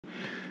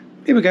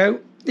Here we go.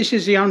 This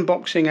is the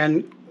unboxing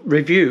and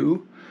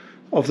review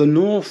of the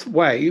North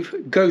Wave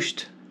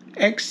Ghost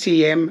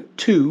XCM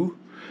 2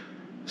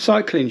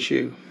 cycling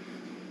shoe.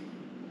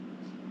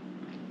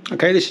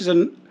 Okay, this is a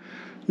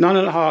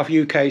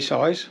 9.5 UK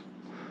size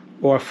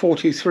or a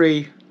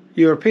 43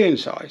 European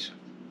size.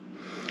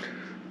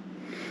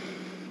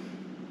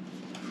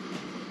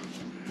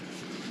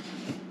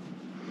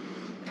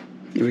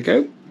 Here we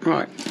go.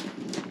 Right.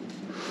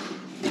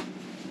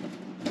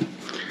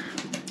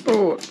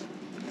 Oh,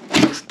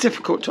 it's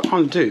difficult to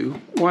undo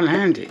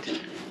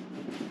one-handed.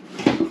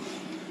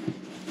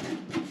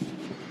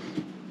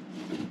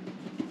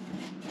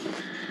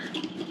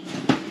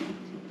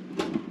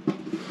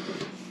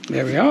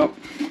 There we are.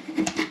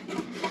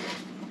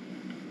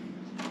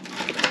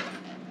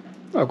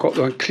 I've got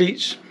the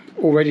cleats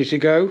all ready to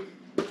go.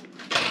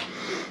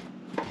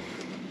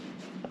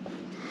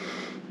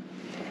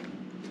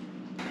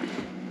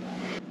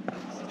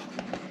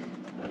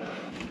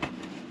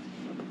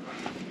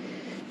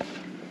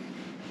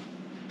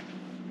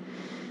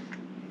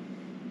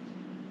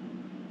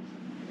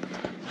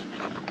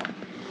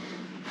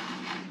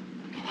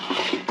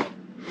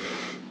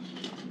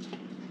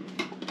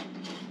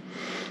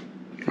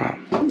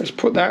 Let's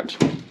put that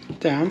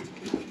down.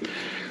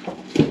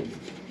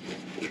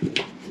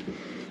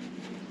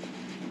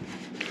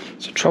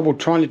 It's a trouble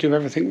trying to do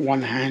everything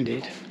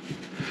one-handed,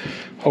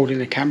 holding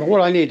the camera.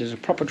 What I need is a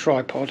proper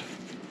tripod.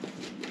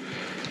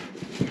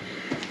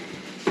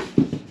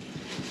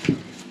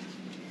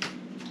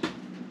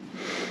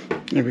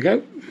 There we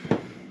go.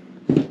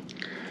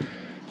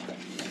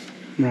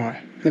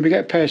 Right, let me get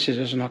a pair of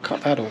scissors and I'll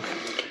cut that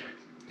off.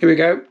 Here we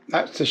go.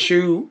 That's the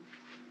shoe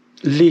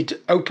lid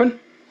open.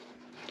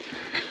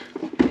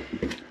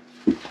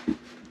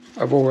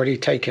 I've already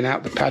taken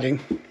out the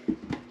padding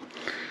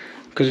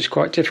because it's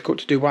quite difficult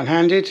to do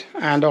one-handed,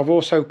 and I've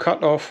also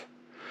cut off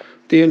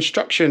the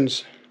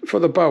instructions for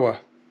the boa.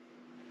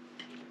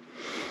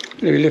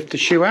 Let me lift the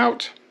shoe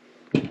out.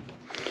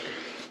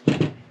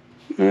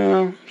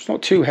 It's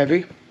not too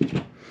heavy.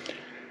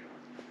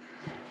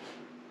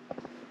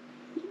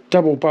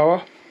 Double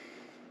boa.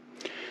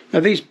 Now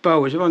these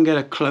boas, if I can get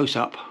a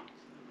close-up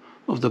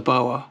of the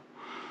boa,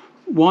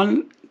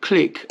 one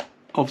click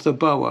of the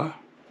boa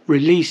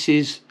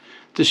releases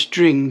the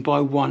string by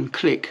one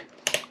click.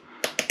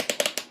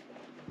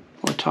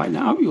 I'll tighten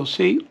that up, you'll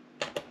see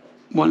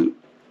one,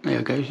 there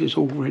it goes, it's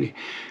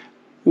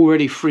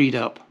already freed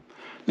up.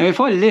 Now if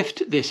I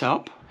lift this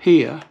up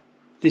here,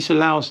 this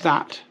allows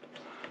that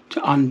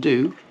to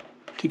undo,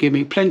 to give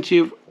me plenty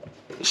of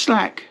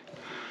slack.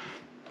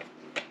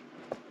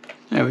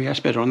 There we go, that's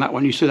better on that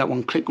one. You see that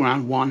one click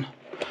round one.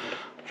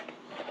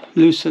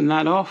 Loosen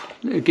that off,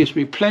 it gives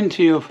me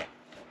plenty of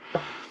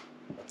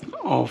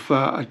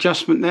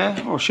adjustment there.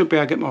 I should be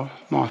able to get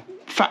my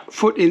fat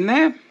foot in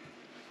there.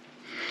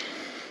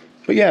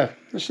 But yeah,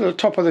 this is the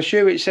top of the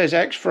shoe. It says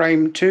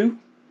X-Frame 2.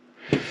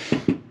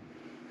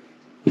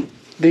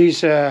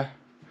 These little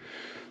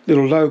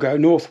logo,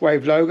 North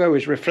Wave logo,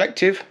 is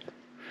reflective.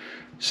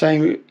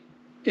 Same,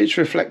 it's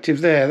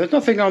reflective there. There's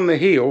nothing on the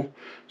heel,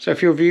 so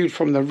if you're viewed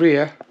from the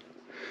rear,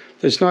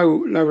 there's no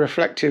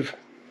reflective.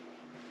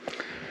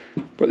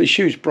 But the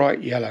shoe's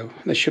bright yellow.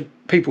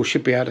 People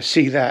should be able to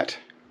see that.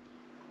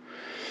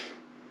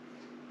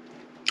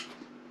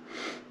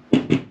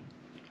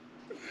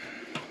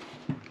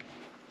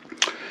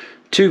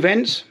 Two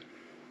vents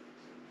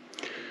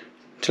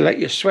to let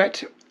your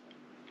sweat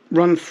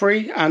run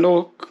free, and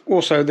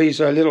also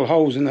these are little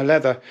holes in the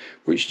leather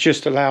which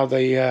just allow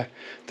the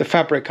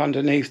fabric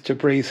underneath to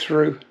breathe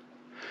through.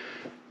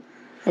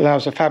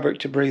 Allows the fabric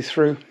to breathe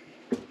through.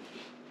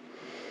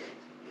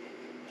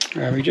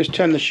 We just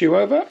turn the shoe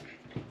over.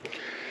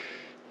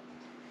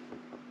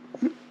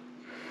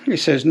 It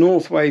says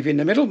North Wave in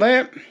the middle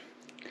there,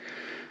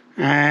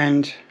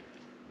 and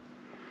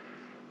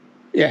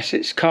yes,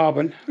 it's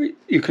carbon.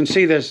 You can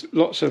see there's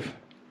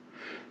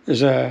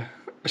a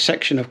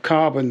section of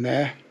carbon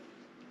there,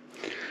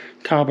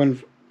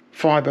 carbon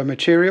fibre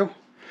material.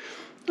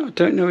 I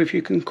don't know if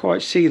you can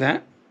quite see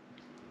that.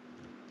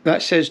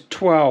 That says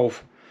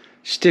 12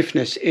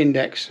 stiffness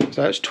index,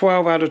 so that's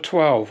 12 out of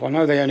 12. I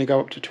know they only go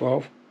up to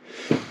 12.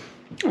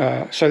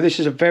 So this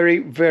is a very,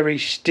 very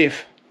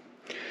stiff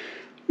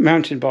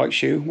mountain bike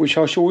shoe, which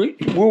I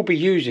will be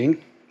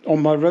using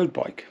on my road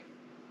bike.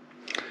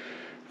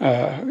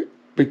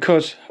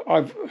 Because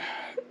I've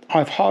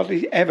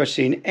hardly ever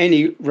seen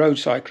any road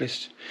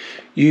cyclists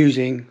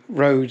using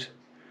road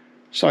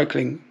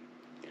cycling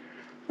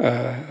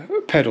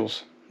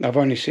pedals. I've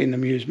only seen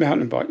them use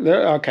mountain bike.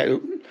 Okay,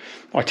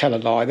 I tell a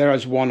lie. There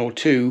is one or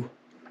two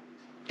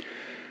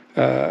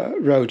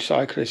road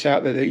cyclists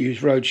out there that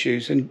use road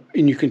shoes, and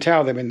you can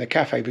tell them in the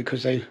cafe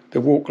because they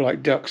walk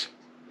like ducks.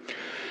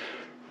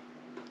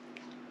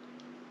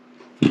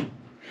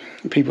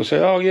 People say,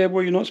 oh yeah,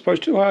 well you're not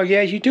supposed to. Well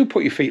yeah, you do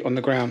put your feet on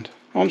the ground.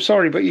 I'm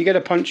sorry, but you get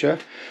a puncture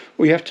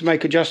or you have to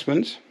make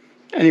adjustments.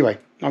 Anyway,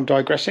 I'm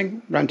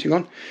digressing, ranting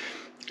on.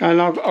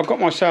 And I've got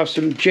myself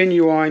some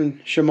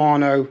genuine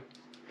Shimano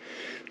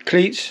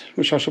cleats,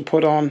 which I shall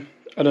put on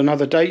at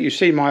another date. You've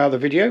seen my other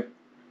video.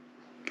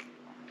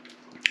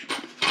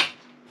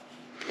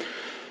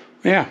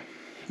 Yeah,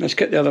 let's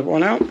get the other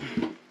one out.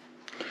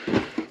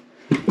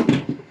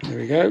 There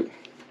we go.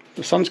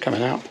 The sun's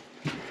coming out.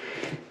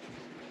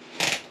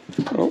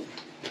 Oh,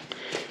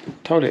 I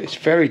told you it's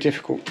very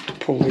difficult to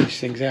pull these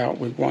things out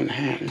with one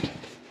hand.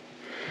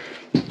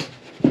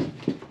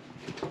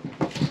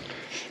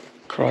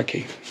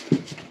 Crikey.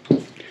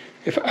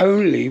 If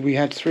only we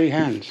had 3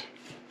 hands.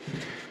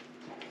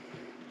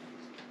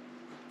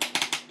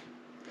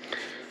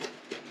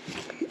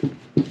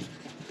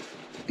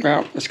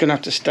 Well, it's going to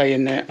have to stay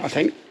in there, I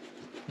think,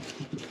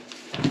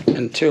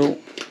 until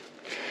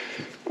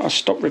I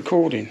stop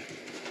recording.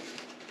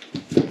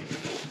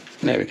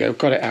 There we go,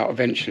 got it out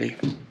eventually.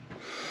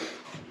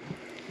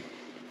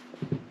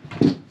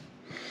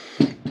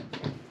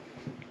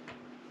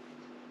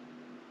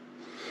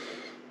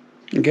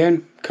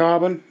 Again,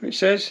 carbon, it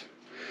says.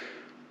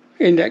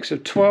 Index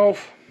of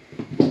 12.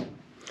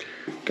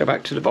 Go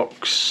back to the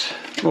box.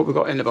 What we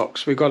got in the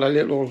box? We got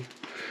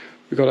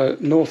a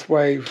North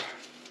Wave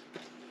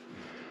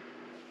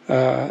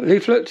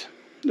leaflet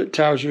that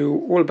tells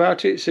you all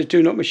about it. It says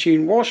do not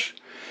machine wash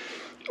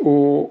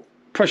or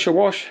pressure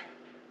wash,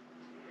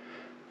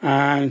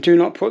 and do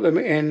not put them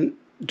in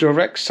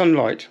direct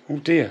sunlight. Oh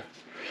dear,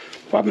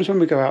 what happens when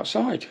we go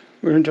outside?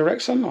 We're in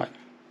direct sunlight.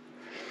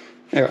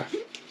 Anyway,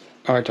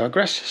 I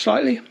digress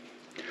slightly.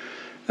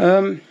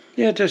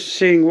 Yeah, just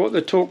seeing what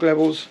the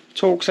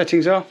torque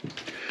settings are.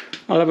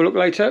 I'll have a look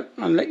later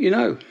and let you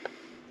know.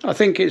 I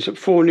think it's at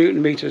 4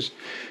 Newton meters,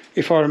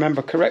 if I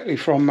remember correctly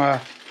from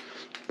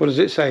what does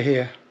it say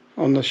here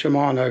on the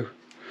Shimano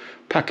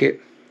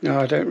packet? No,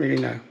 I don't really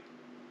know.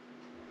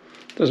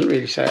 Doesn't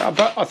really say,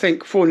 but I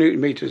think 4 Newton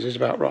meters is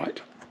about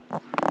right.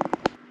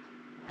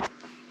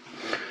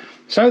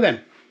 So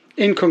then,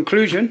 in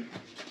conclusion,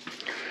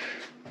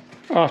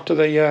 after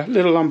the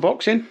little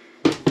unboxing,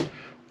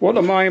 what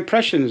are my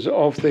impressions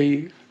of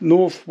the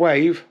North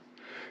Wave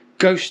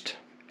Ghost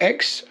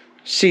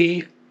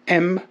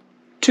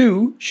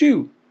XCM2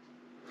 shoe?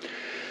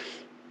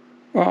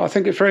 Well, I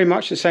think it's very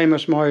much the same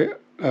as my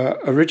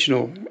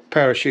original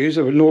pair of shoes,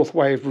 the North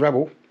Wave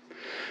Rebel,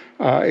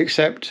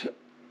 except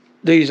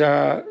these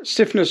are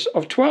stiffness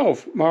of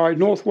 12. My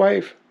North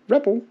Wave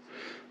Rebel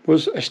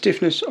was a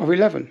stiffness of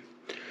 11.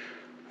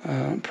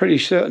 I'm pretty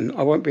certain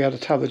I won't be able to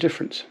tell the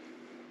difference.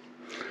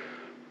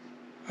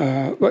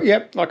 But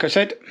yeah, like I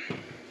said,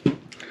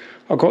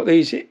 I got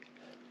these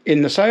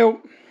in the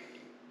sale,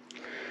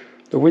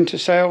 the winter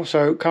sale,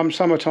 so come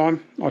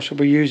summertime I shall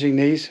be using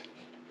these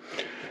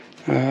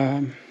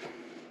on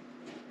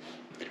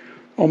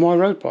my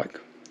road bike.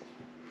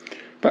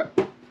 But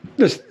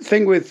the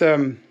thing with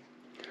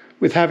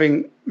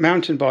having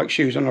mountain bike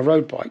shoes on a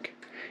road bike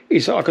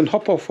is that I can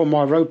hop off on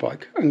my road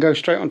bike and go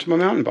straight onto my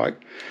mountain bike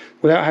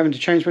without having to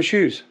change my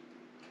shoes.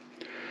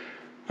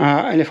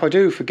 And if I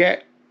do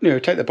forget,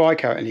 take the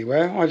bike out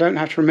anywhere, I don't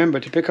have to remember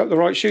to pick up the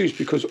right shoes,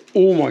 because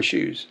all my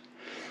shoes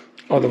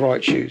are the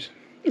right shoes.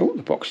 Oh,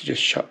 the box is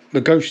just shut.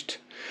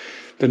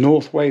 The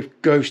North Wave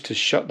Ghost has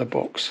shut the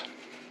box.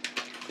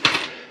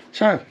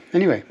 So,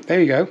 anyway, there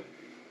you go.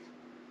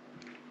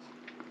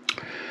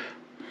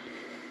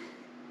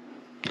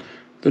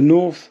 The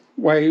North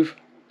Wave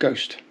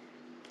Ghost.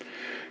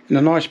 In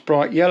a nice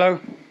bright yellow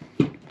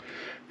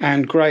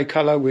and grey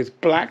colour with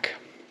black.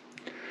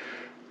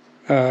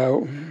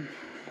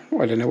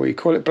 I don't know what you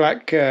call it,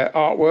 black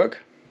artwork,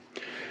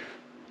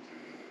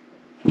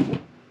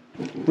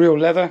 real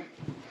leather,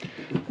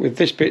 with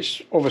this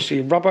bit's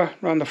obviously rubber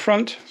around the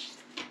front.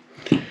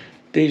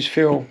 These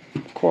feel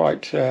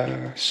quite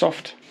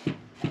soft.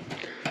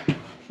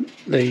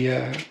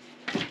 The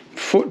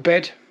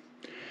footbed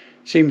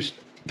seems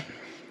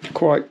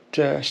quite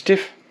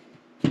stiff,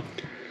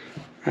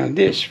 and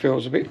this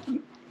feels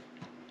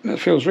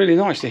really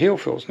nice. The heel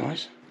feels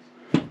nice,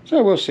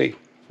 so we'll see.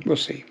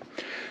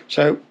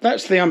 So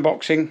that's the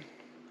unboxing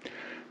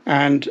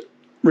and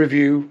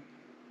review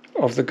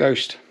of the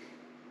Ghost.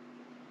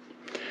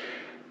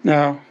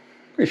 Now,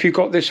 if you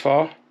got this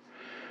far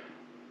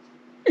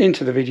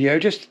into the video,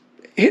 just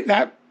hit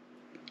that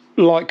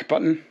like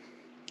button,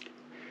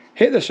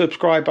 hit the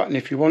subscribe button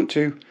if you want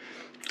to,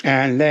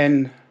 and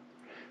then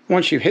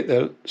once you've hit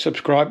the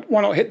subscribe,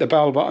 why not hit the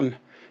bell button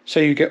so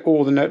you get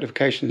all the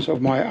notifications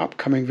of my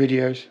upcoming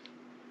videos.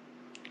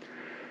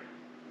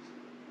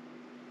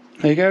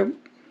 There you go.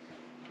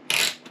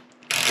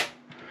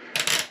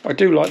 I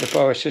do like the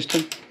boa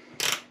system,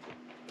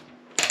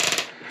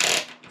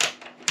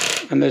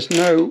 and there's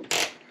no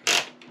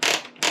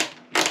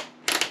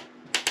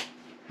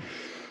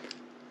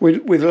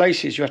with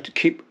laces, you have to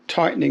keep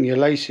tightening your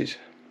laces.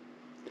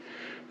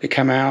 They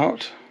come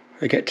out,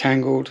 they get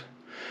tangled.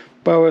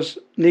 Boa's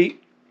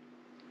neat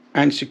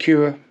and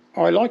secure.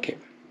 I like it.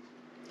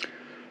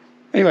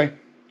 Anyway,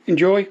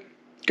 enjoy,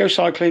 go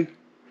cycling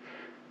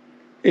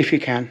if you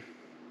can.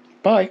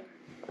 Bye.